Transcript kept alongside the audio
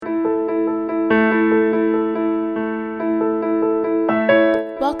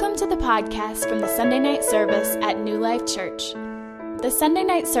podcast from the Sunday night service at New Life Church. The Sunday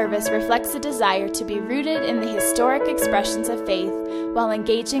night service reflects a desire to be rooted in the historic expressions of faith while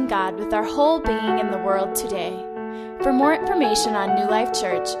engaging God with our whole being in the world today. For more information on New Life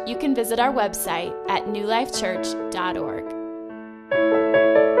Church, you can visit our website at newlifechurch.org.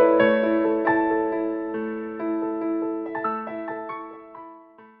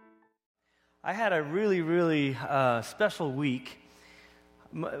 I had a really special week.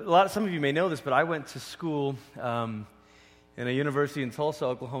 Some of you may know this, but I went to school in a university in Tulsa,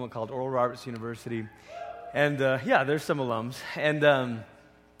 Oklahoma called Oral Roberts University. And there's some alums. And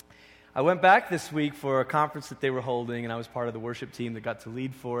I went back this week for a conference that they were holding, and I was part of the worship team that got to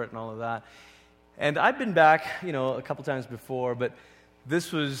lead for it and all of that. And I'd been back, a couple times before, but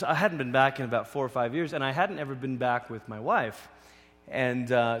I hadn't been back in about 4 or 5 years, and I hadn't ever been back with my wife. And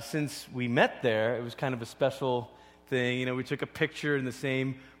since we met there, it was kind of a special thing. We took a picture in the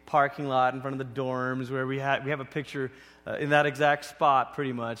same parking lot in front of the dorms where we have a picture in that exact spot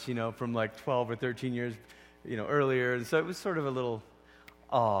pretty much, from like 12 or 13 years, earlier. And so it was sort of a little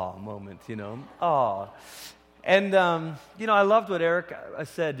awe moment, awe. And, I loved what Eric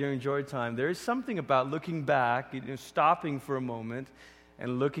said during Joy Time. There is something about looking back, stopping for a moment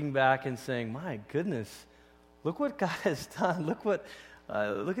and looking back and saying, my goodness, look what God has done. Look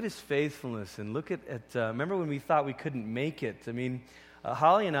at His faithfulness, and look at remember when we thought we couldn't make it? I mean,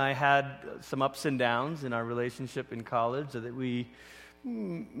 Holly and I had some ups and downs in our relationship in college that we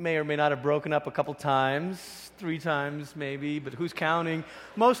may or may not have broken up a couple times, 3 times maybe, but who's counting?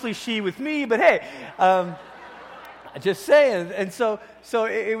 Mostly she with me, but hey, just saying. And so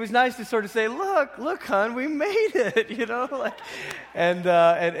it was nice to sort of say, look, hon, we made it, and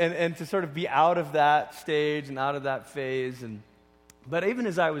to sort of be out of that stage and out of that phase. But even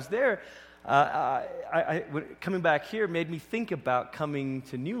as I was there, coming back here made me think about coming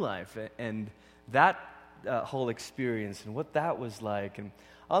to New Life and that whole experience and what that was like. And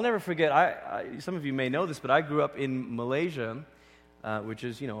I'll never forget, some of you may know this, but I grew up in Malaysia, which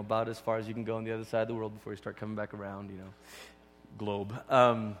is, about as far as you can go on the other side of the world before you start coming back around, globe.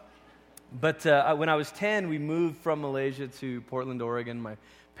 But when I was 10, we moved from Malaysia to Portland, Oregon. My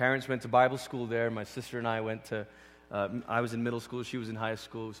parents went to Bible school there. My sister and I went to I was in middle school, she was in high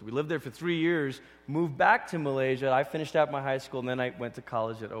school. So we lived there for 3 years, moved back to Malaysia. I finished out my high school, and then I went to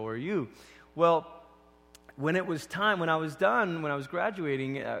college at ORU. Well, when it was time, when I was done, when I was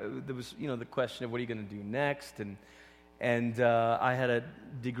graduating, there was, the question of what are you going to do next? And I had a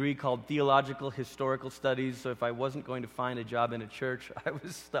degree called Theological Historical Studies, so if I wasn't going to find a job in a church, I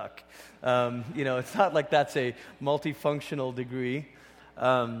was stuck. It's not like that's a multifunctional degree.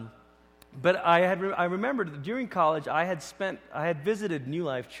 But I remembered that during college, I had visited New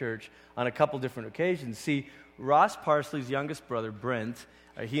Life Church on a couple different occasions. See, Ross Parsley's youngest brother, Brent,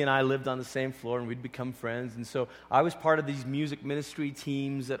 he and I lived on the same floor, and we'd become friends. And so I was part of these music ministry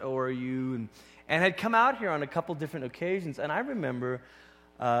teams at ORU, and had come out here on a couple different occasions. And I remember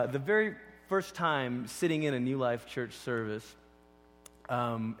the very first time sitting in a New Life Church service.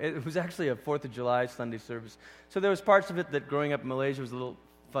 It was actually a 4th of July Sunday service. So there was parts of it that growing up in Malaysia was a little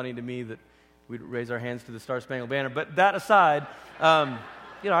funny to me that we'd raise our hands to the Star Spangled Banner. But that aside, I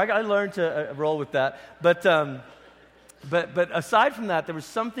learned to roll with that. But aside from that, there was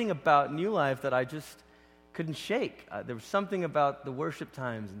something about New Life that I just couldn't shake. There was something about the worship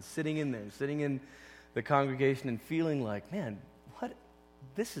times and sitting in the congregation and feeling like, man,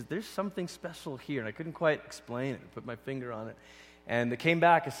 there's something special here. And I couldn't quite explain it, put my finger on it. And I came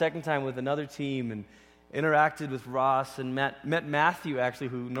back a second time with another team and interacted with Ross and met Matthew, actually,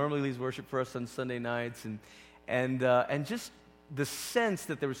 who normally leads worship for us on Sunday nights, and just the sense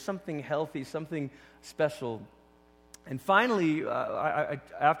that there was something healthy, something special. And finally,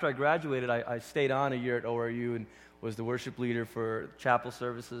 after I graduated, I stayed on a year at ORU and was the worship leader for chapel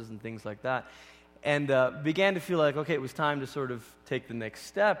services and things like that, and began to feel like, okay, it was time to sort of take the next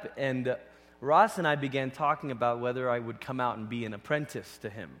step. And Ross and I began talking about whether I would come out and be an apprentice to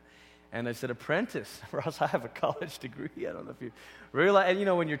him. And I said, apprentice? Ross, I have a college degree. I don't know if you realize.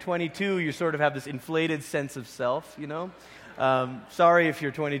 And when you're 22, you sort of have this inflated sense of self, Sorry if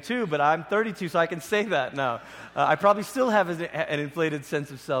you're 22, but I'm 32, so I can say that now. I probably still have an inflated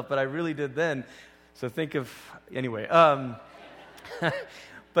sense of self, but I really did then. So anyway.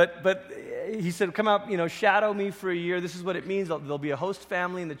 But he said, come out, shadow me for a year. This is what it means. There'll be a host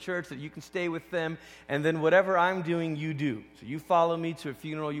family in the church that you can stay with them. And then whatever I'm doing, you do. So you follow me to a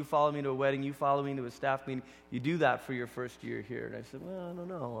funeral. You follow me to a wedding. You follow me to a staff meeting. You do that for your first year here. And I said, well, I don't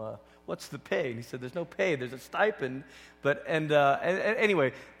know. What's the pay? And he said, there's no pay. There's a stipend.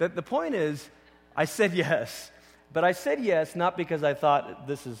 Anyway, the point is, I said yes. But I said yes, not because I thought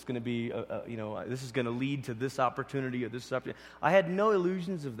this is going to be, this is going to lead to this opportunity or this opportunity. I had no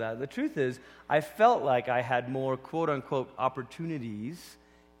illusions of that. The truth is, I felt like I had more quote-unquote opportunities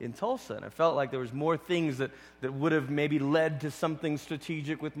in Tulsa, and I felt like there was more things that would have maybe led to something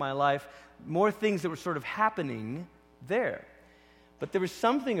strategic with my life, more things that were sort of happening there. But there was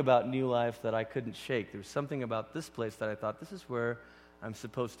something about New Life that I couldn't shake. There was something about this place that I thought, this is where I'm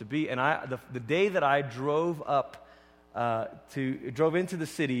supposed to be. And the day that I drove into the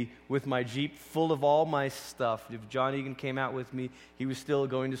city with my Jeep full of all my stuff. If John Egan came out with me, he was still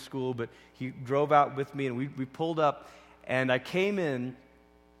going to school, but he drove out with me, and we pulled up, and I came in,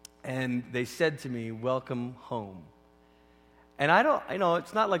 and they said to me, "Welcome home." And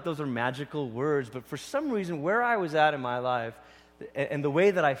it's not like those are magical words, but for some reason, where I was at in my life, and the way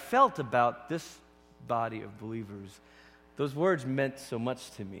that I felt about this body of believers, those words meant so much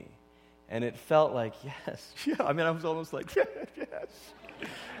to me. And it felt like, yes. Yeah, I was almost like, yes.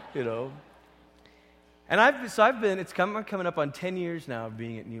 And it's coming up on 10 years now of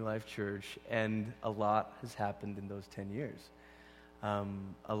being at New Life Church, and a lot has happened in those 10 years.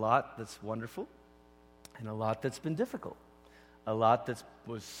 A lot that's wonderful, and a lot that's been difficult. A lot that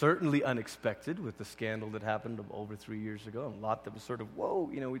was certainly unexpected with the scandal that happened over 3 years ago, and a lot that was sort of, whoa,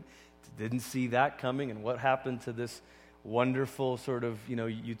 we didn't see that coming, and what happened to this wonderful sort of,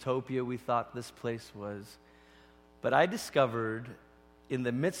 utopia we thought this place was. But I discovered in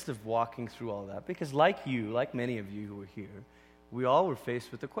the midst of walking through all that, because like many of you who were here, we all were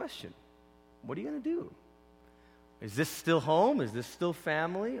faced with the question, what are you going to do? Is this still home? Is this still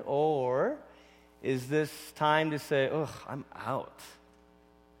family? Or is this time to say, I'm out?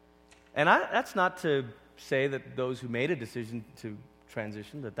 And that's not to say that those who made a decision to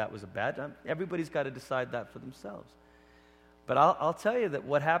transition, that was a bad time. Everybody's got to decide that for themselves. But I'll tell you that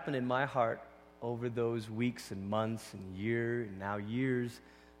what happened in my heart over those weeks and months and years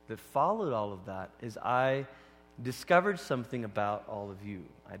that followed all of that is I discovered something about all of you.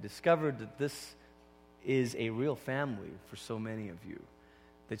 I discovered that this is a real family for so many of you,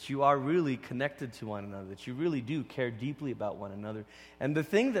 that you are really connected to one another, that you really do care deeply about one another. And the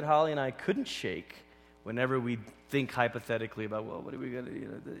thing that Holly and I couldn't shake whenever we think hypothetically about, what are we going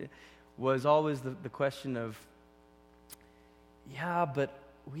to, was always the question of, yeah, but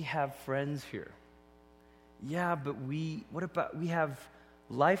we have friends here. Yeah, but we have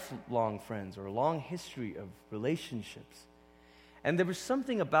lifelong friends or a long history of relationships. And there was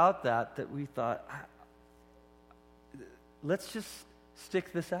something about that we thought, let's just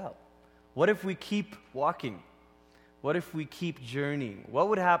stick this out. What if we keep walking? What if we keep journeying? What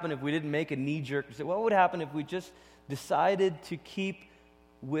would happen if we didn't make a knee-jerk decision? What would happen if we just decided to keep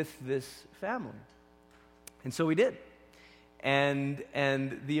with this family? And so we did. And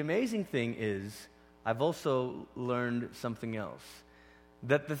the amazing thing is, I've also learned something else.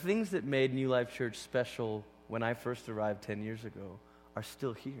 That the things that made New Life Church special when I first arrived 10 years ago are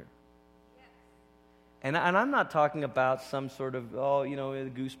still here. Yes. And I'm not talking about some sort of,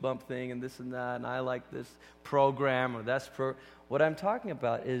 goosebump thing and this and that, and I like this program or that's What I'm talking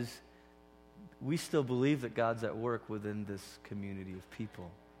about is we still believe that God's at work within this community of people.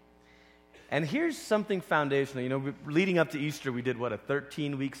 And here's something foundational. Leading up to Easter, we did, a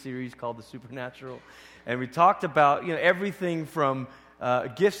 13-week series called The Supernatural. And we talked about, everything from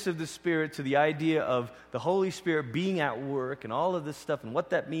gifts of the Spirit to the idea of the Holy Spirit being at work and all of this stuff and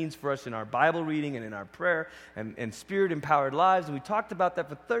what that means for us in our Bible reading and in our prayer and Spirit-empowered lives. And we talked about that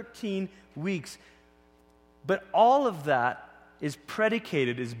for 13 weeks. But all of that is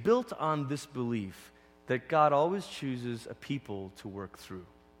built on this belief that God always chooses a people to work through.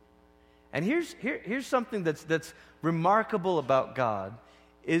 And here's something that's remarkable about God,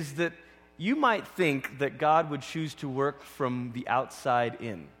 is that you might think that God would choose to work from the outside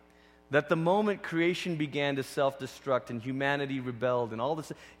in. That the moment creation began to self-destruct and humanity rebelled and all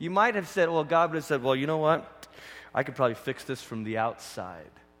this, you might have said, God would have said, you know what? I could probably fix this from the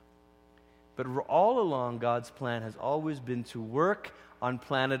outside. But all along, God's plan has always been to work on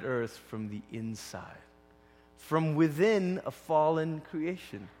planet Earth from the inside, from within a fallen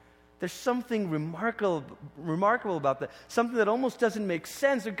creation. There's something remarkable about that, something that almost doesn't make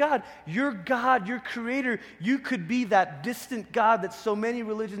sense. God, your creator, you could be that distant God that so many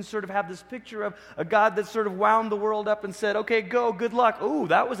religions sort of have this picture of, a God that sort of wound the world up and said, okay, go, good luck. Oh,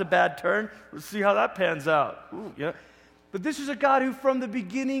 that was a bad turn. Let's see how that pans out. Ooh, yeah. But this is a God who from the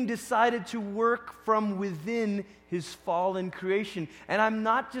beginning decided to work from within his fallen creation. And I'm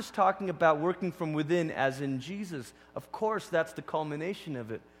not just talking about working from within as in Jesus. Of course, that's the culmination of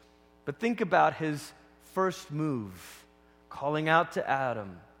it. But think about his first move, calling out to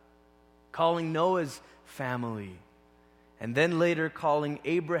Adam, calling Noah's family. And then later calling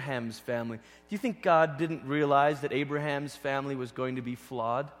Abraham's family. Do you think God didn't realize that Abraham's family was going to be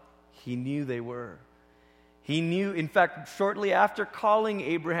flawed? He knew they were. He knew, in fact, shortly after calling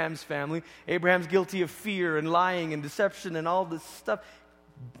Abraham's family, Abraham's guilty of fear and lying and deception and all this stuff.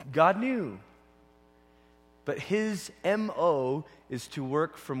 God knew. But his M.O. is to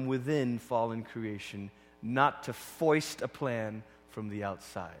work from within fallen creation, not to foist a plan from the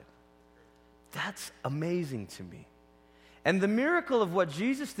outside. That's amazing to me. And the miracle of what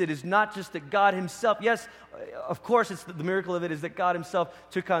Jesus did is not just that God himself, yes, of course, the miracle of it is that God himself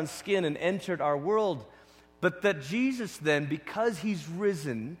took on skin and entered our world, but that Jesus then, because he's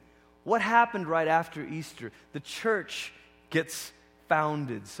risen, what happened right after Easter? The church gets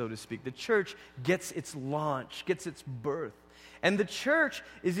founded, so to speak. The church gets its launch, gets its birth. And the church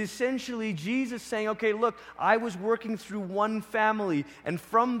is essentially Jesus saying, okay, look, I was working through one family, and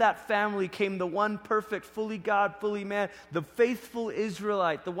from that family came the one perfect, fully God, fully man, the faithful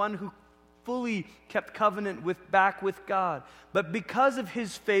Israelite, the one who fully kept covenant back with God. But because of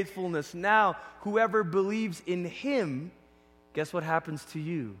his faithfulness, now whoever believes in him, guess what happens to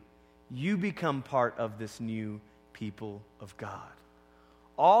you? You become part of this new people of God.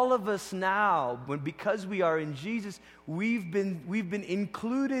 All of us now, because we are in Jesus, we've been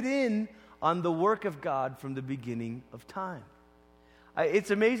included in on the work of God from the beginning of time.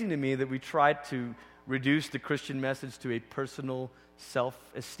 It's amazing to me that we try to reduce the Christian message to a personal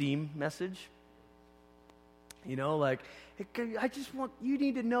self-esteem message. You know, like, I just want, you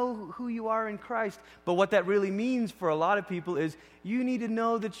need to know who you are in Christ. But what that really means for a lot of people is you need to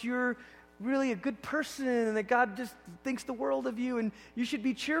know that you're really a good person and that God just thinks the world of you, and you should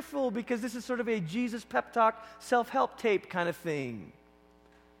be cheerful because this is sort of a Jesus pep talk, self-help tape kind of thing.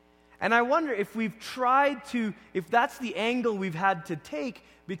 And I wonder if if that's the angle we've had to take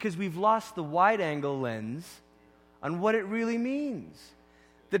because we've lost the wide-angle lens on what it really means.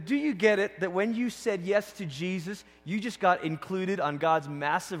 That do you get it that when you said yes to Jesus, you just got included on God's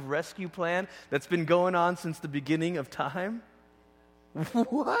massive rescue plan that's been going on since the beginning of time?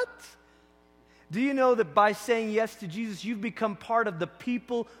 What? Do you know that by saying yes to Jesus, you've become part of the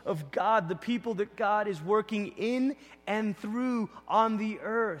people of God, the people that God is working in and through on the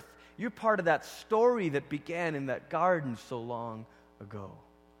earth? You're part of that story that began in that garden so long ago.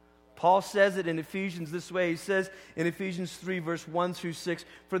 Paul says it in Ephesians this way. He says in Ephesians 3, verse 1 through 6,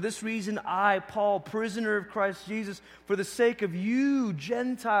 "For this reason I, Paul, prisoner of Christ Jesus, for the sake of you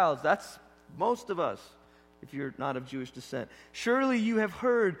Gentiles," that's most of us, if you're not of Jewish descent, "surely you have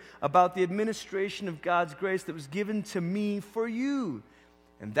heard about the administration of God's grace that was given to me for you.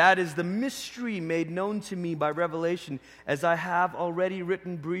 And that is the mystery made known to me by revelation, as I have already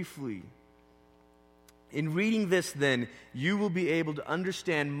written briefly. In reading this, then, you will be able to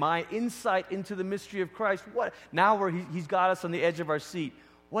understand my insight into the mystery of Christ." What? Now he's got us on the edge of our seat.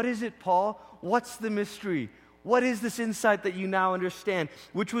 What is it, Paul? What's the mystery? What is this insight that you now understand,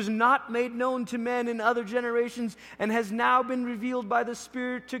 which was not made known to men in other generations and has now been revealed by the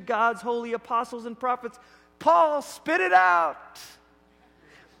Spirit to God's holy apostles and prophets? Paul, spit it out.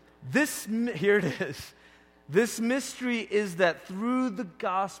 Here it is. This mystery is that through the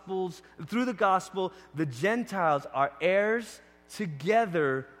gospel, the Gentiles are heirs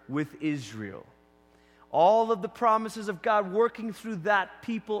together with Israel. All of the promises of God working through that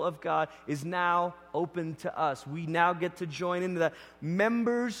people of God is now open to us. We now get to join into that.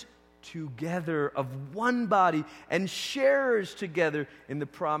 Members together of one body and sharers together in the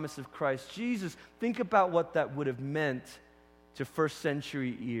promise of Christ Jesus. Think about what that would have meant to first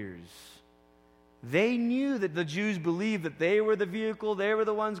century ears. They knew that the Jews believed that they were the vehicle, they were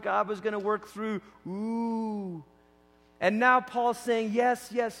the ones God was going to work through. Ooh. And now Paul's saying,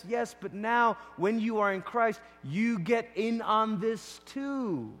 yes, yes, yes, but now when you are in Christ, you get in on this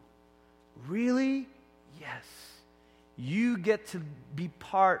too. Really? Yes. You get to be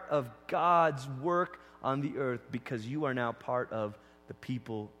part of God's work on the earth because you are now part of the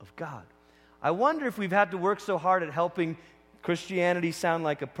people of God. I wonder if we've had to work so hard at helping Christianity sound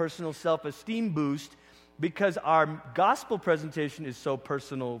like a personal self-esteem boost because our gospel presentation is so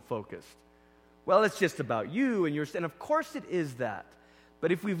personal focused. Well, it's just about you and yours, and of course it is that.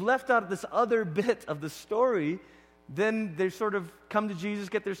 But if we've left out this other bit of the story, then they sort of come to Jesus,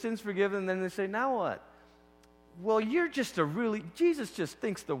 get their sins forgiven, and then they say, now what? Well, Jesus just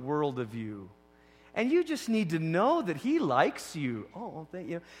thinks the world of you. And you just need to know that he likes you.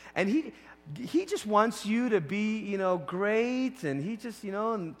 And he just wants you to be, great, and he just,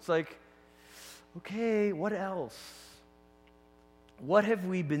 and it's like, okay, what else? What have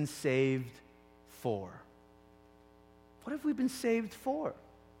we been saved for? What have we been saved for?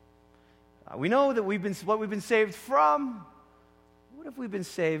 We know that what we've been saved from. What have we been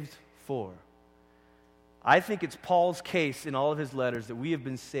saved for? I think it's Paul's case in all of his letters that we have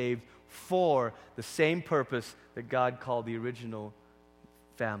been saved for the same purpose that God called the original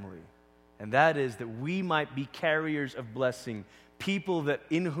family. And that is that we might be carriers of blessing, people that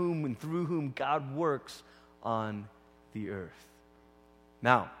in whom and through whom God works on the earth.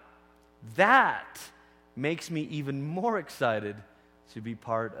 Now, that makes me even more excited to be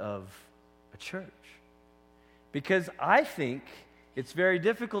part of a church. Because I think it's very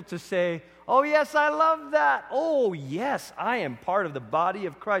difficult to say, oh yes, I love that. Oh yes, I am part of the body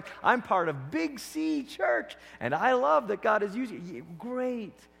of Christ. I'm part of Big C Church, and I love that God is using it.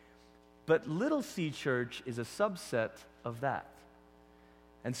 Great. But Little C Church is a subset of that.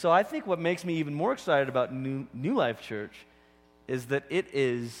 And so I think what makes me even more excited about New Life Church is that it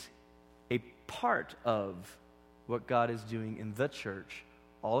is a part of what God is doing in the church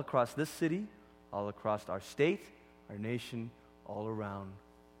all across this city, all across our state, our nation, all around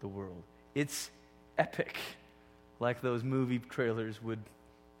the world. It's epic, like those movie trailers would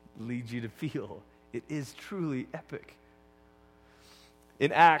lead you to feel. It is truly epic.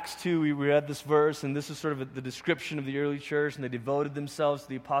 In Acts 2, we read this verse, and this is sort of the description of the early church, and they devoted themselves to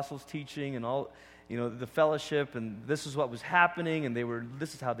the apostles' teaching and all, the fellowship, and this is what was happening, and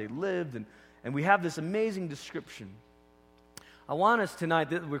this is how they lived, and we have this amazing description. I want us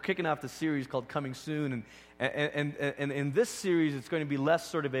tonight, we're kicking off the series called Coming Soon, and in this series, it's going to be less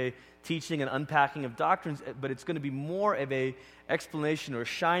sort of a teaching and unpacking of doctrines, but it's going to be more of a explanation or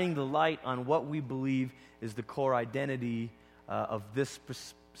shining the light on what we believe is the core identity of this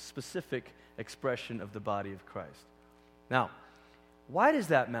specific expression of the body of Christ. Now, why does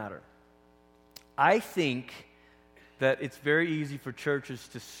that matter? I think that it's very easy for churches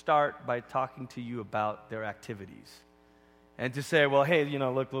to start by talking to you about their activities. And to say, well, hey,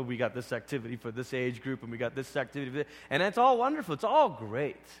 look, we got this activity for this age group, and we got this activity for this. And it's all wonderful. It's all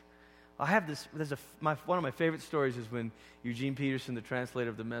great. I have this, one of my favorite stories is when Eugene Peterson, the translator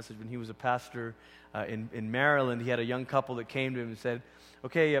of the Message, when he was a pastor in Maryland, he had a young couple that came to him and said,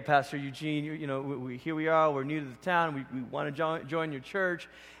 okay, Pastor Eugene, here we are, we're new to the town, we want to join your church,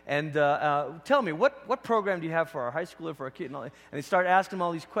 and tell me, what program do you have for our high schooler, for our kid? And they started asking him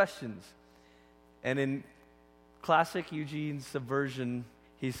all these questions. And in classic Eugene subversion,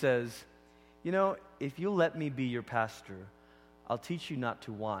 he says, if you'll let me be your pastor, I'll teach you not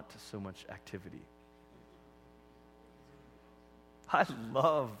to want so much activity. I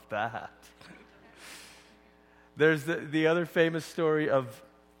love that. There's the other famous story of,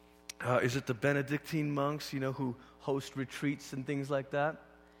 is it the Benedictine monks, who host retreats and things like that?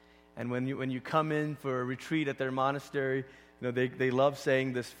 And when you come in for a retreat at their monastery, they love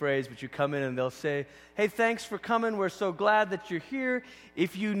saying this phrase, but you come in and they'll say, hey, thanks for coming. We're so glad that you're here.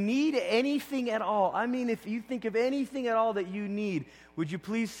 If you need anything at all, if you think of anything at all that you need, would you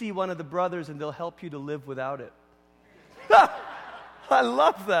please see one of the brothers and they'll help you to live without it? I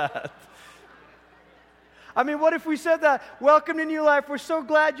love that. What if we said that? Welcome to New Life. We're so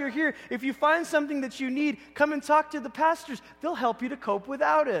glad you're here. If you find something that you need, come and talk to the pastors. They'll help you to cope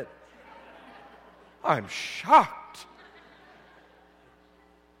without it. I'm shocked.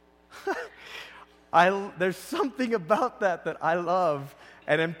 There's something about that I love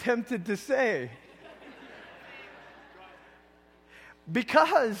and am tempted to say.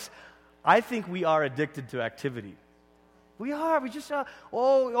 Because I think we are addicted to activity. We are. We just,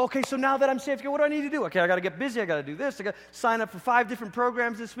 okay, so now that I'm saved, what do I need to do? Okay, I got to get busy. I got to do this. I got to sign up for 5 different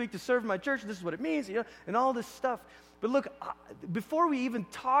programs this week to serve my church. This is what it means, and all this stuff. But look, before we even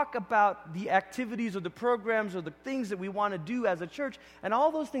talk about the activities or the programs or the things that we want to do as a church, and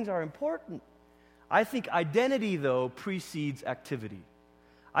all those things are important, I think identity, though, precedes activity.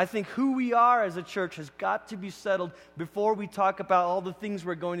 I think who we are as a church has got to be settled before we talk about all the things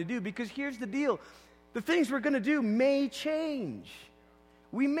we're going to do. Because here's the deal. The things we're going to do may change.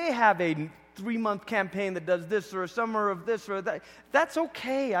 We may have a 3-month campaign that does this or a summer of this or that. That's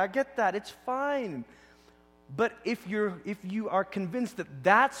okay. I get that. It's fine. But if you are convinced that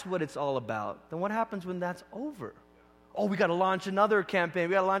that's what it's all about, then what happens when that's over? Oh, we got to launch another campaign.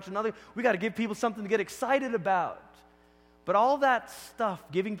 We got to give people something to get excited about. But all that stuff,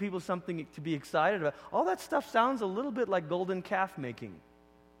 giving people something to be excited about, all that stuff sounds a little bit like golden calf making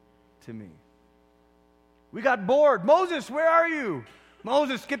to me. We got bored. Moses, where are you?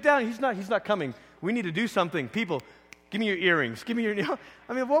 Moses, get down. He's not coming. We need to do something. People, give me your earrings. Give me your.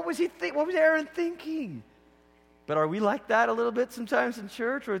 What was what was Aaron thinking? But are we like that a little bit sometimes in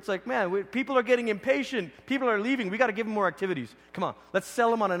church? Where it's like, man, people are getting impatient. People are leaving. We got to give them more activities. Come on, let's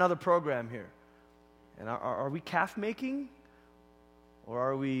sell them on another program here. And are we calf making? or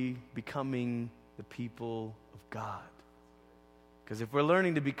are we becoming the people of God? Because if we're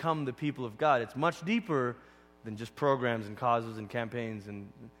learning to become the people of God, it's much deeper than just programs and causes and campaigns, and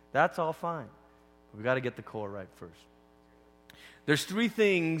that's all fine. We've got to get the core right first. There's three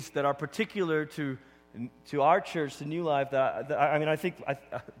things that are particular to our church, to New Life, let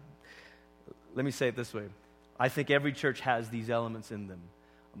me say it this way. I think every church has these elements in them.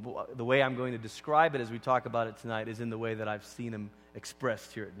 The way I'm going to describe it as we talk about it tonight is in the way that I've seen them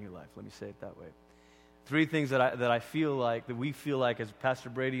expressed here at New Life. Let me say it that way. Three things that we feel like as Pastor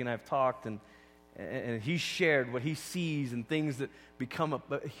Brady and I have talked, and he's shared what he sees, and things that become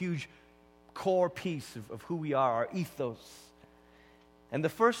a huge core piece of who we are, our ethos. And the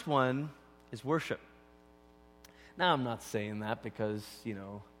first one is worship. Now, I'm not saying that because,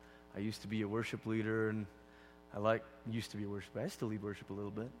 I used to be a worship leader, and used to be a worship leader. I still lead worship a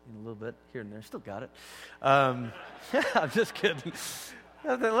little bit, here and there. Still got it. I'm just kidding.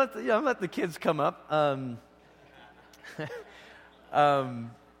 Let the kids come up.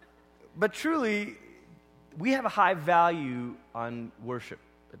 But truly, we have a high value on worship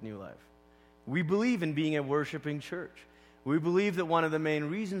at New Life. We believe in being a worshiping church. We believe that one of the main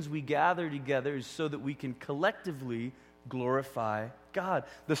reasons we gather together is so that we can collectively glorify God.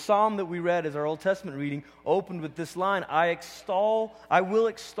 The psalm that we read as our Old Testament reading opened with this line, I will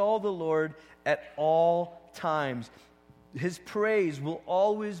extol the Lord at all times. His praise will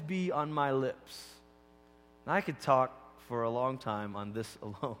always be on my lips. And I could talk for a long time on this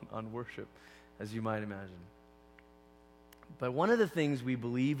alone, on worship, as you might imagine. But one of the things we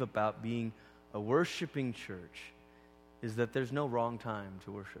believe about being a worshiping church is that there's no wrong time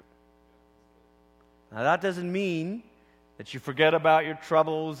to worship. Now, that doesn't mean that you forget about your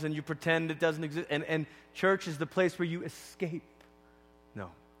troubles and you pretend it doesn't exist, and church is the place where you escape.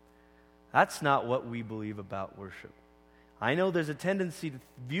 No, that's not what we believe about worship. I know there's a tendency to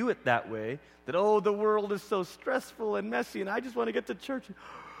view it that way, that, the world is so stressful and messy, and I just want to get to church and,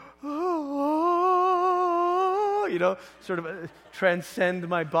 sort of transcend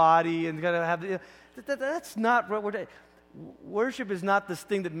my body and kind of have, that's not what we're doing. Worship is not this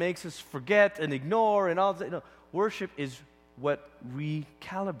thing that makes us forget and ignore and all that. No, worship is what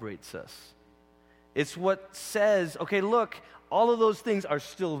recalibrates us. It's what says, okay, look, all of those things are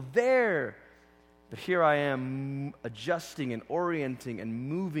still there, but here I am adjusting and orienting and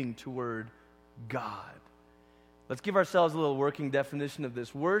moving toward God. Let's give ourselves a little working definition of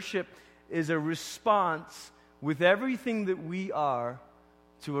this. Worship is a response with everything that we are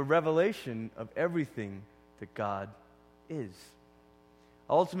to a revelation of everything that God is.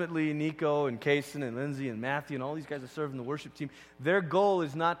 Ultimately, Nico and Kason and Lindsay and Matthew and all these guys that serve in the worship team, their goal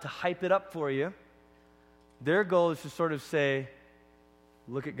is not to hype it up for you. Their goal is to sort of say,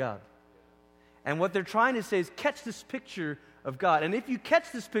 look at God. And what they're trying to say is catch this picture of God. And if you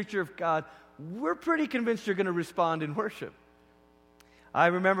catch this picture of God, we're pretty convinced you're going to respond in worship. I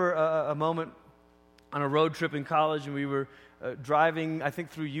remember a moment on a road trip in college, and we were driving, I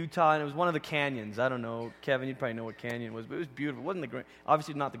think, through Utah, and it was one of the canyons. I don't know, Kevin, you probably know what canyon was, but it was beautiful. It wasn't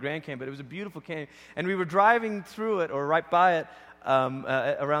obviously not the Grand Canyon, but it was a beautiful canyon. And we were driving through it, or right by it,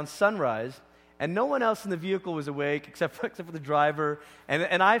 around sunrise, and no one else in the vehicle was awake except for the driver.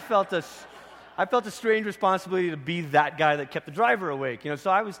 And I felt a strange responsibility to be that guy that kept the driver awake.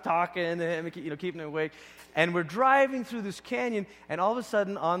 So I was talking to him, keeping him awake. And we're driving through this canyon, and all of a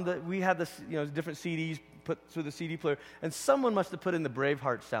sudden we had this, different CDs put through the CD player, and someone must have put in the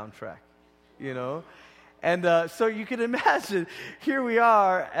Braveheart soundtrack, And so you can imagine, here we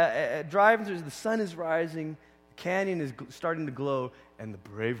are driving through, the sun is rising, the canyon is starting to glow, and the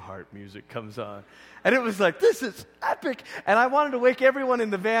Braveheart music comes on. And it was like, this is epic. And I wanted to wake everyone in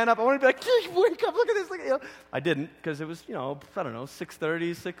the van up. I wanted to be like, wake up, look at this. I didn't, because it was,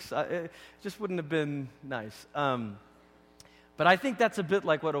 6:30, 6. It just wouldn't have been nice. But I think that's a bit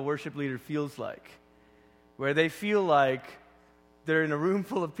like what a worship leader feels like, where they feel like they're in a room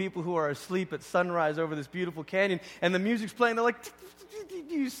full of people who are asleep at sunrise over this beautiful canyon, and the music's playing. They're like,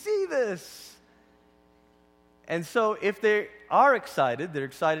 do you see this? And so if they are excited, they're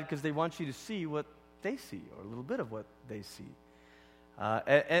excited because they want you to see what they see, or a little bit of what they see.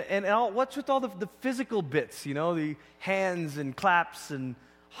 What's with all the physical bits, the hands and claps and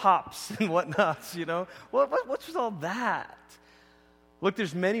hops and whatnots, What's with all that? Look,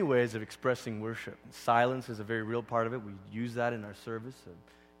 there's many ways of expressing worship. Silence is a very real part of it. We use that in our service,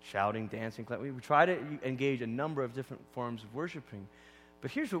 shouting, dancing, clapping. We try to engage a number of different forms of worshiping.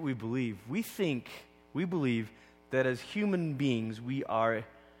 But here's what we believe. We believe that as human beings, we are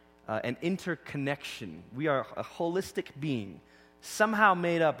an interconnection. We are a holistic being, somehow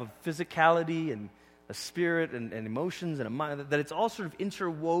made up of physicality and a spirit and emotions and a mind, that it's all sort of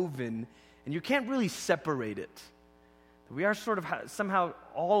interwoven, and you can't really separate it. We are sort of somehow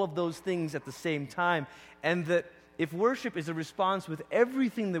all of those things at the same time, and that if worship is a response with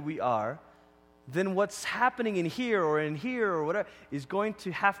everything that we are, then what's happening in here or whatever is going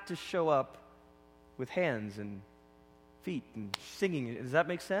to have to show up with hands and feet and singing. Does that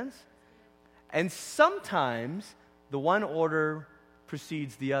make sense? And sometimes the one order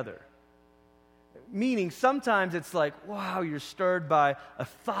precedes the other. Meaning sometimes it's like, wow, you're stirred by a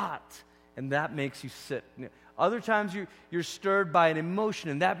thought, and that makes you sit. Other times you're stirred by an emotion,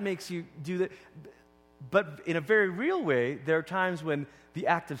 and that makes you do that. But in a very real way, there are times when the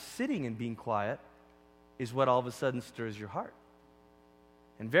act of sitting and being quiet is what all of a sudden stirs your heart.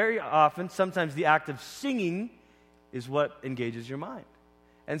 And very often, sometimes the act of singing is what engages your mind.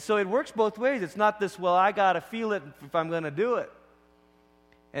 And so it works both ways. It's not this, well, I got to feel it if I'm going to do it.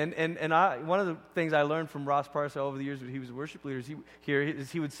 And one of the things I learned from Ross Parsa over the years when he was a worship leader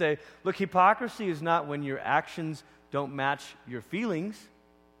he would say, look, hypocrisy is not when your actions don't match your feelings.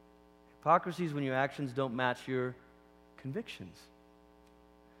 Hypocrisy is when your actions don't match your convictions.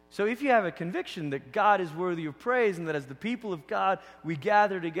 So if you have a conviction that God is worthy of praise and that as the people of God we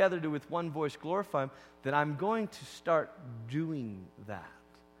gather together to with one voice glorify Him, then I'm going to start doing that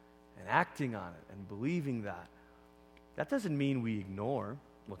and acting on it and believing that. That doesn't mean we ignore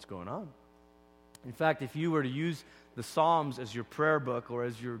what's going on. In fact, if you were to use the Psalms as your prayer book or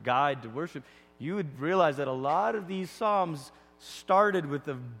as your guide to worship, you would realize that a lot of these Psalms started with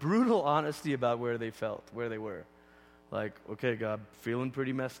a brutal honesty about where they felt, where they were. Like, okay, God, feeling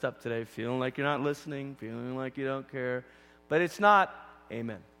pretty messed up today, feeling like you're not listening, feeling like you don't care. But it's not,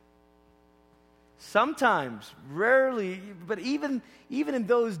 amen. Sometimes, rarely, but even in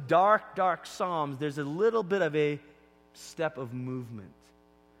those dark, dark Psalms, there's a little bit of a step of movement.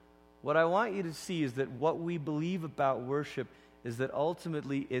 What I want you to see is that what we believe about worship is that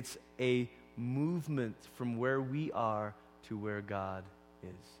ultimately it's a movement from where we are to where God is.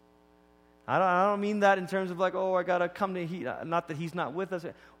 I don't mean that in terms of like, oh, I got to come to Him. Not that He's not with us.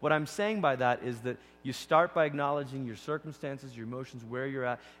 What I'm saying by that is that you start by acknowledging your circumstances, your emotions, where you're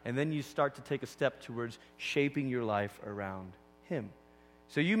at, and then you start to take a step towards shaping your life around Him.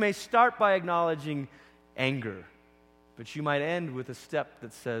 So you may start by acknowledging anger, but you might end with a step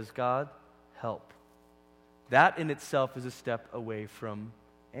that says, God, help. That in itself is a step away from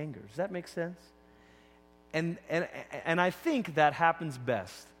anger. Does that make sense? And I think that happens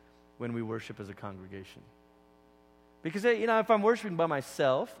best when we worship as a congregation. Because, if I'm worshiping by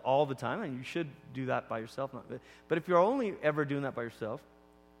myself all the time, and you should do that by yourself, but if you're only ever doing that by yourself,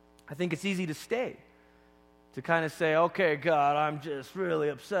 I think it's easy to stay. To kind of say, okay, God, I'm just really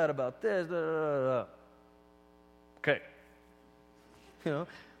upset about this. Okay.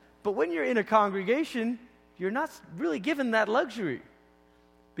 But when you're in a congregation, you're not really given that luxury.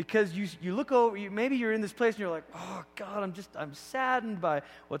 Because you look over, maybe you're in this place and you're like, oh, God, I'm saddened by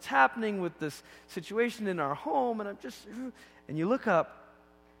what's happening with this situation in our home, and you look up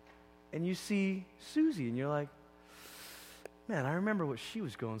and you see Susie, and you're like, man, I remember what she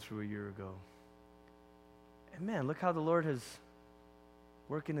was going through a year ago. And man, look how the Lord is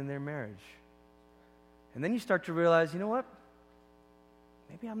working in their marriage. And then you start to realize, you know what?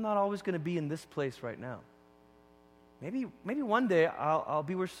 Maybe I'm not always going to be in this place right now. Maybe one day I'll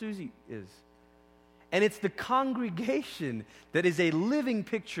be where Susie is. And it's the congregation that is a living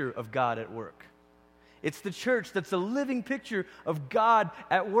picture of God at work. It's the church that's a living picture of God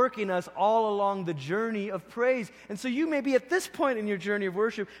at work in us all along the journey of praise. And so you may be at this point in your journey of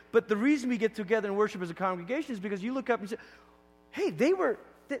worship, but the reason we get together and worship as a congregation is because you look up and say, hey,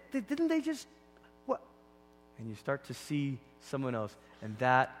 didn't they just, what? And you start to see someone else, and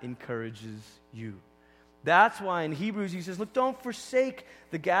that encourages you. That's why in Hebrews he says, look, don't forsake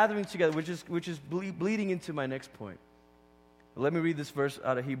the gathering together, which is bleeding into my next point. Let me read this verse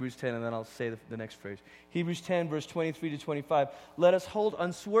out of Hebrews 10, and then I'll say the next phrase. Hebrews 10, verse 23 to 25. Let us hold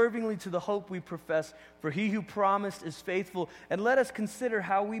unswervingly to the hope we profess, for he who promised is faithful. And let us consider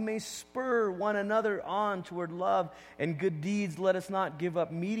how we may spur one another on toward love and good deeds. Let us not give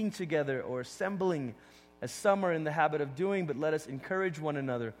up meeting together or assembling, as some are in the habit of doing, but let us encourage one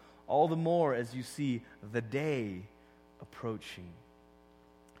another, all the more as you see the day approaching.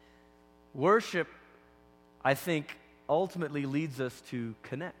 Worship, I think, ultimately leads us to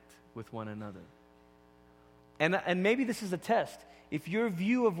connect with one another. And maybe this is a test. If your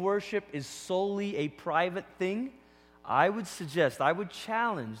view of worship is solely a private thing, I would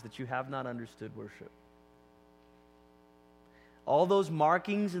challenge that you have not understood worship. All those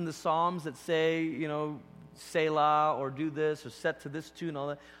markings in the Psalms that say, Selah, or do this, or set to this tune, all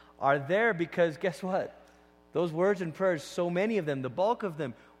that, are there because guess what? Those words and prayers, so many of them, the bulk of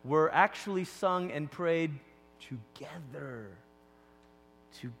them, were actually sung and prayed together.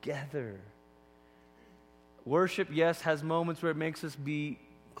 Together. Worship, yes, has moments where it makes us be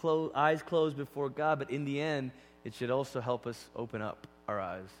eyes closed before God, but in the end, it should also help us open up our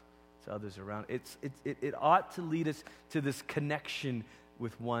eyes to others around. It ought to lead us to this connection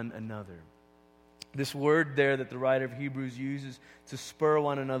with one another. This word there that the writer of Hebrews uses to spur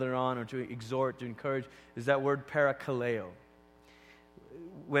one another on or to exhort, to encourage, is that word parakaleo.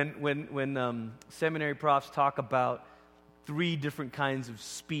 When seminary profs talk about 3 different kinds of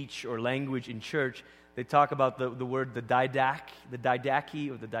speech or language in church, they talk about the word the didache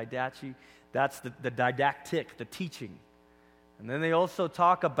or the didache. That's the didactic, the teaching. And then they also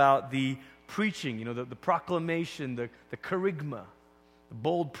talk about the preaching, the proclamation, the kerygma, the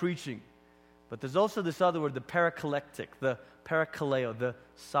bold preaching. But there's also this other word, the parakalektic, the parakaleo, the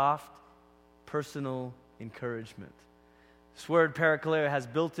soft, personal encouragement. This word parakaleo has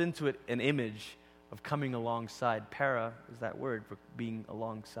built into it an image of coming alongside. Para is that word for being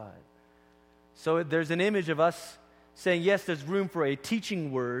alongside. So there's an image of us saying, yes, there's room for a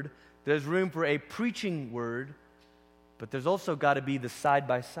teaching word, there's room for a preaching word, but there's also got to be the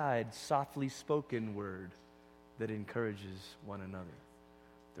side-by-side, softly spoken word that encourages one another.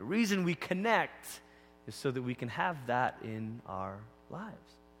 The reason we connect is so that we can have that in our lives.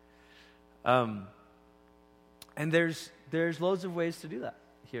 And there's loads of ways to do that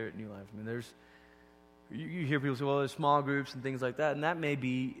here at New Life. I mean, you hear people say, well, there's small groups and things like that, and that may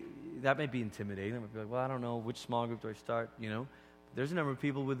be intimidating. They might be like, well, I don't know, which small group do I start, There's a number of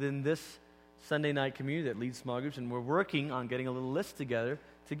people within this Sunday night community that lead small groups, and we're working on getting a little list together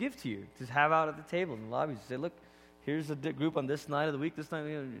to give to you, to have out at the table in the lobbies. Say, look, here's a group on this night of the week, this night,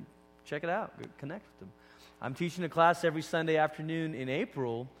 check it out, connect with them. I'm teaching a class every Sunday afternoon in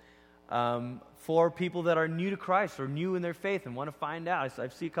April for people that are new to Christ or new in their faith and want to find out. I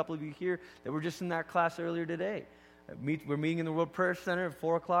see a couple of you here that were just in that class earlier today. We're meeting in the World Prayer Center at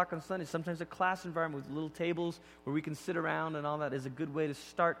 4 o'clock on Sunday. Sometimes a class environment with little tables where we can sit around and all that is a good way to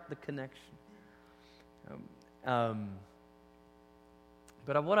start the connection.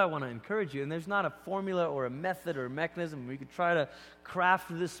 But what I want to encourage you, and there's not a formula or a method or a mechanism, we could try to craft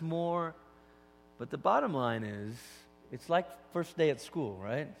this more, but the bottom line is, it's like first day at school,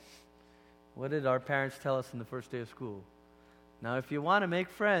 right? What did our parents tell us in the first day of school? Now, if you want to make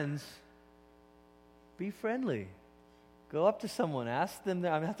friends, be friendly. Go up to someone, ask them.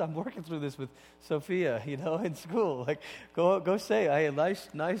 I'm working through this with Sophia, in school. Like, go say, hey, nice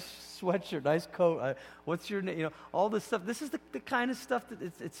sweatshirt, nice coat. What's your name? All this stuff. This is the kind of stuff that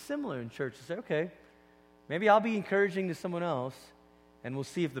it's similar in church. To say, okay, maybe I'll be encouraging to someone else, and we'll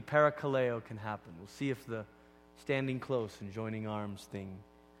see if the parakaleo can happen. We'll see if the standing close and joining arms thing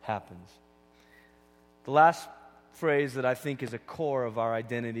happens. The last phrase that I think is a core of our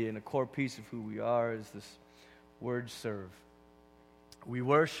identity and a core piece of who we are is this word serve. We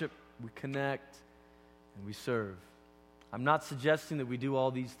worship, we connect, and we serve. I'm not suggesting that we do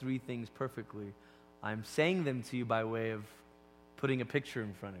all these 3 things perfectly. I'm saying them to you by way of putting a picture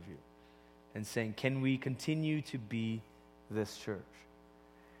in front of you and saying, can we continue to be this church?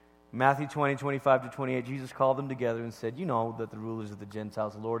 Matthew 20, 25 to 28, Jesus called them together and said, you know that the rulers of the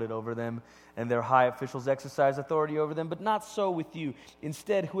Gentiles lord it over them, and their high officials exercise authority over them, but not so with you.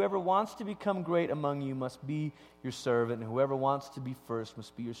 Instead, whoever wants to become great among you must be your servant, and whoever wants to be first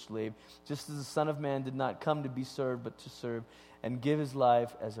must be your slave, just as the Son of Man did not come to be served, but to serve, and give his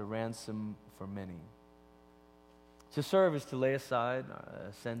life as a ransom for many. To serve is to lay aside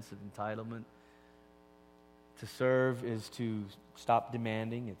a sense of entitlement. To serve is to stop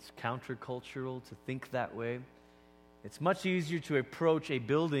demanding. It's countercultural to think that way. It's much easier to approach a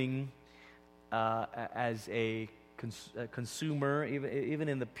building as a consumer, even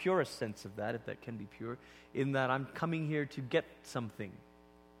in the purest sense of that, if that can be pure, in that I'm coming here to get something.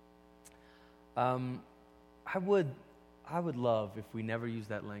 I would love if we never used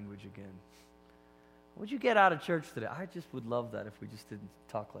that language again. What'd you get out of church today? I just would love that if we just didn't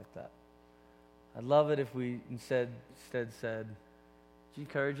talk like that. I'd love it if we instead said, did you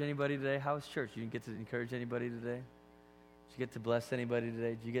encourage anybody today? How was church? You didn't get to encourage anybody today? Did you get to bless anybody today?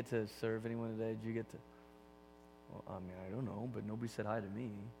 Did you get to serve anyone today? Did you get to, I don't know, but nobody said hi to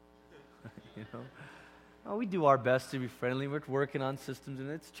me. Oh, we do our best to be friendly. We're working on systems,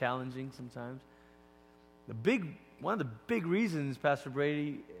 and it's challenging sometimes. One of the big reasons Pastor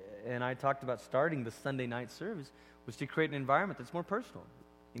Brady and I talked about starting the Sunday night service was to create an environment that's more personal.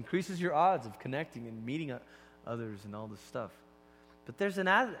 Increases your odds of connecting and meeting others and all this stuff. But there's an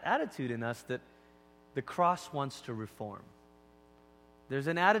attitude in us that the cross wants to reform. There's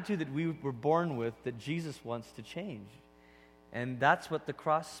an attitude that we were born with that Jesus wants to change. And that's what the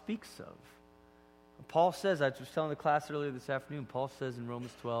cross speaks of. Paul says, I was telling the class earlier this afternoon, Paul says in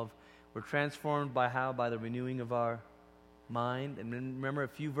Romans 12, we're transformed by how? By the renewing of our mind. And then remember a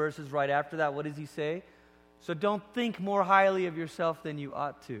few verses right after that, what does he say? So don't think more highly of yourself than you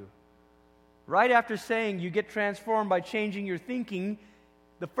ought to. Right after saying you get transformed by changing your thinking,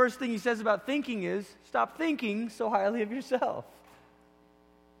 the first thing he says about thinking is, stop thinking so highly of yourself.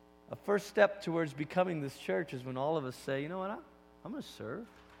 A first step towards becoming this church is when all of us say, you know what, I'm going to serve.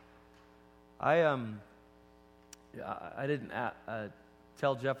 I didn't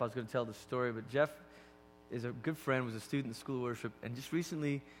tell Jeff I was going to tell the story, but Jeff is a good friend, was a student in the School of Worship, and just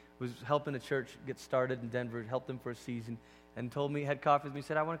recently was helping a church get started in Denver, helped them for a season, and told me, had coffee with me,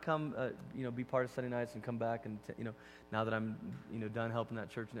 said, I want to come, be part of Sunday nights and come back, and now that I'm, done helping that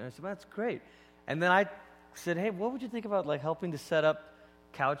church. And I said, well, that's great. And then I said, hey, what would you think about like helping to set up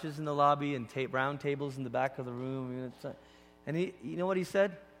couches in the lobby and round tables in the back of the room? And he, you know what he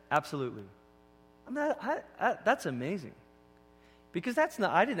said? Absolutely. That's amazing. Because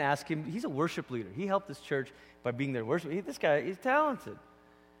I didn't ask him, he's a worship leader. He helped this church by being their worship. This guy, he's talented.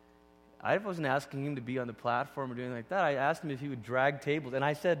 I wasn't asking him to be on the platform or doing like that. I asked him if he would drag tables. And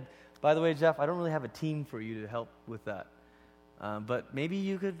I said, by the way, Jeff, I don't really have a team for you to help with that. But maybe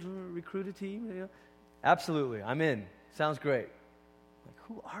you could recruit a team? Absolutely, I'm in. Sounds great. Like,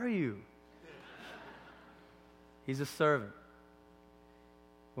 who are you? He's a servant.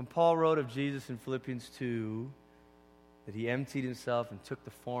 When Paul wrote of Jesus in Philippians 2, that he emptied himself and took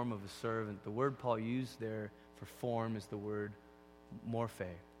the form of a servant, the word Paul used there for form is the word morphe,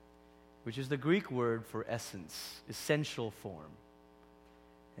 which is the Greek word for essence, essential form.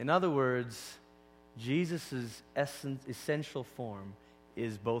 In other words, Jesus' essential form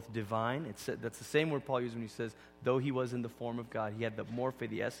is both divine. That's the same word Paul used when he says, though he was in the form of God, he had the morphe,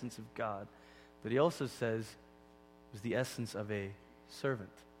 the essence of God. But he also says it was the essence of a servant.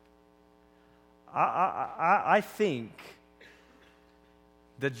 I think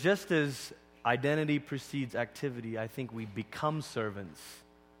that just as identity precedes activity, I think we become servants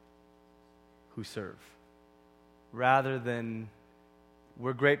who serve, rather than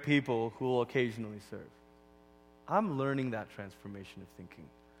we're great people who will occasionally serve. I'm learning that transformation of thinking.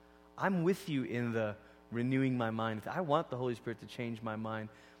 I'm with you in the renewing my mind. I want the Holy Spirit to change my mind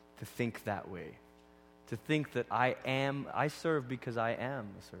to think that way, to think that I serve because I am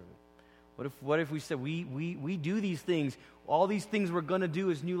a servant. What if we said, we do these things, all these things we're going to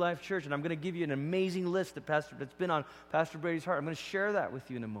do as New Life Church, and I'm going to give you an amazing list that's been on Pastor Brady's heart. I'm going to share that with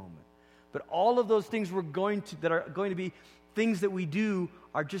you in a moment. But all of those things that are going to be things that we do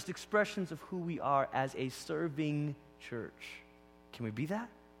are just expressions of who we are as a serving church. Can we be that?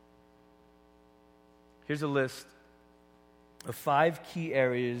 Here's a list of 5 key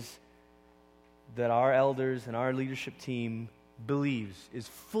areas that our elders and our leadership team believes, is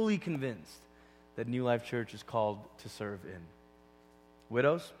fully convinced that New Life Church is called to serve in.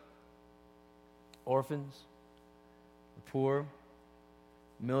 Widows, orphans, the poor,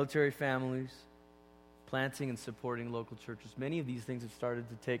 military families, planting and supporting local churches. Many of these things have started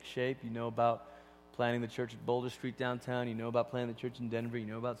to take shape. You know about planting the church at Boulder Street downtown. You know about planting the church in Denver. You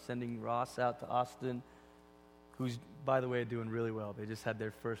know about sending Ross out to Austin, who's, by the way, doing really well. They just had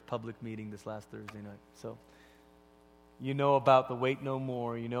their first public meeting this last Thursday night. So you know about the Wait No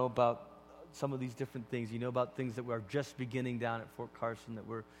More. You know about some of these different things. You know about things that we're just beginning down at Fort Carson that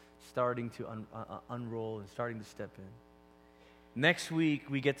we're starting to unroll and starting to step in. Next week,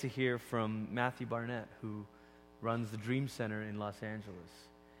 we get to hear from Matthew Barnett, who runs the Dream Center in Los Angeles.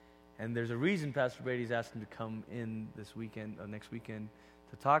 And there's a reason Pastor Brady's asked him to come in this weekend, next weekend,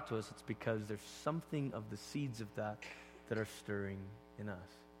 to talk to us. It's because there's something of the seeds of that are stirring in us.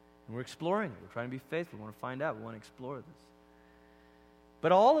 And we're exploring it. We're trying to be faithful. We want to find out. We want to explore this.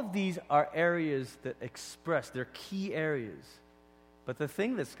 But all of these are areas that express, they're key areas. But the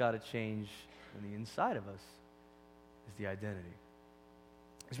thing that's got to change on the inside of us is the identity.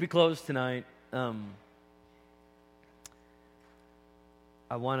 As we close tonight, I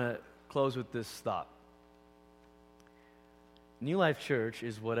want to close with this thought. New Life Church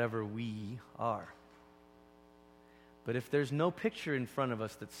is whatever we are. But if there's no picture in front of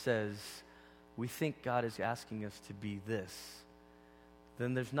us that says we think God is asking us to be this,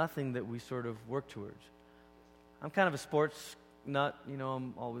 then there's nothing that we sort of work towards. I'm kind of a sports nut.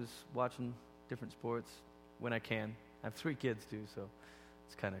 I'm always watching different sports when I can. I have 3 kids too, so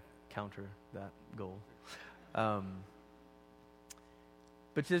it's kind of counter that goal. But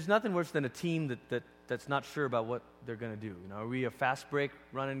there's nothing worse than a team that's not sure about what they're going to do. Are we a fast break,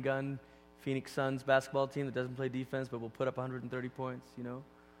 run and gun, Phoenix Suns basketball team that doesn't play defense but will put up 130 points,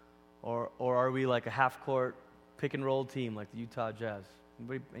 Or are we like a half-court pick-and-roll team like the Utah Jazz?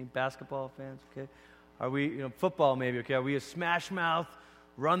 Anybody, any basketball fans? Okay. Are we, football maybe, okay? Are we a smash-mouth,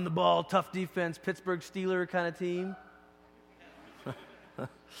 run-the-ball, tough defense, Pittsburgh Steeler kind of team?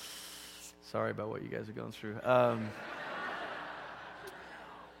 Sorry about what you guys are going through.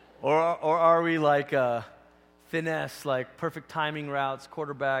 Or are we like finesse, like perfect timing routes,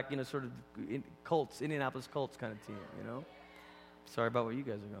 quarterback, sort of Colts, Indianapolis Colts kind of team, Sorry about what you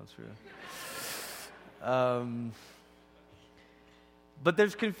guys are going through. But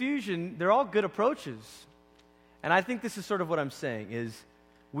there's confusion. They're all good approaches. And I think this is sort of what I'm saying is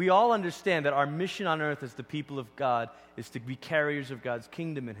we all understand that our mission on earth as the people of God is to be carriers of God's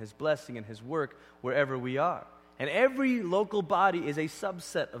kingdom and His blessing and His work wherever we are. And every local body is a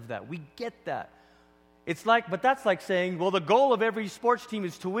subset of that. We get that. But that's like saying, well, the goal of every sports team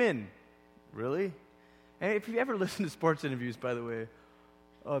is to win. Really? And if you ever listen to sports interviews, by the way,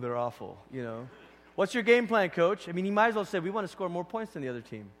 they're awful, What's your game plan, coach? I mean, he might as well say, we want to score more points than the other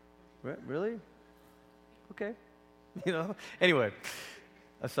team. Really? Okay. Anyway,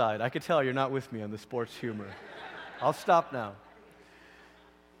 aside, I could tell you're not with me on the sports humor. I'll stop now.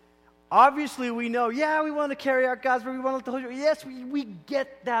 Obviously, we know, we want to carry out God's word. We want to let the Holy Spirit. Yes, we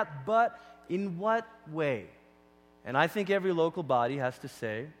get that, but in what way? And I think every local body has to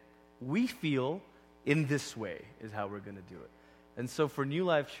say, we feel in this way is how we're going to do it. And so for New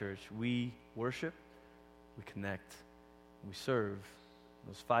Life Church, we worship, we connect, we serve.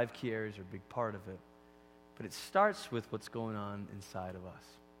 Those 5 key areas are a big part of it. But it starts with what's going on inside of us.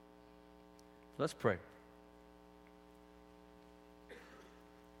 Let's pray.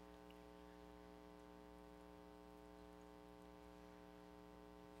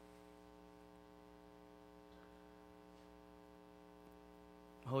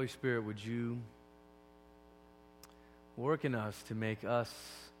 Holy Spirit, would you work in us to make us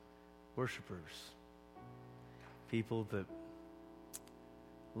worshipers, people that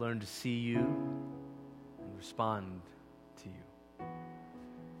learn to see you and respond to you.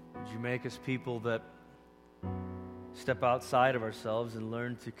 Would you make us people that step outside of ourselves and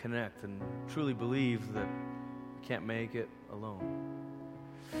learn to connect and truly believe that we can't make it alone.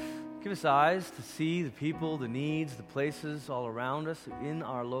 Give us eyes to see the people, the needs, the places all around us in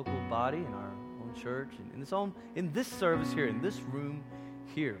our local body, in our own church, and in this service here, in this room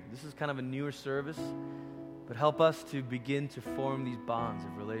here. This is kind of a newer service, but help us to begin to form these bonds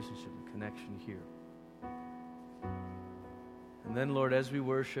of relationship and connection here. And then, Lord, as we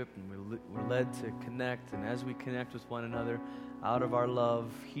worship and we're led to connect, and as we connect with one another out of our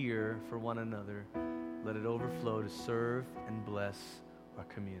love here for one another, let it overflow to serve and bless our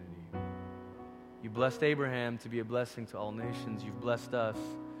community. You blessed Abraham to be a blessing to all nations. You've blessed us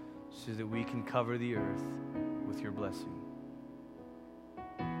so that we can cover the earth with your blessing.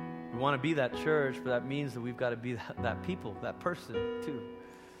 We want to be that church, but that means that we've got to be that people, that person too.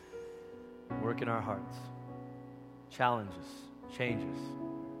 Work in our hearts. Challenge us. Change us.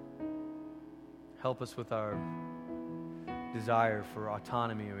 Help us with our desire for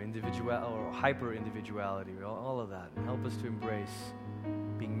autonomy or or hyper-individuality, or all of that. And help us to embrace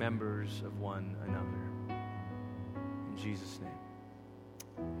being members of one another. In Jesus' name,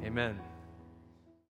 amen.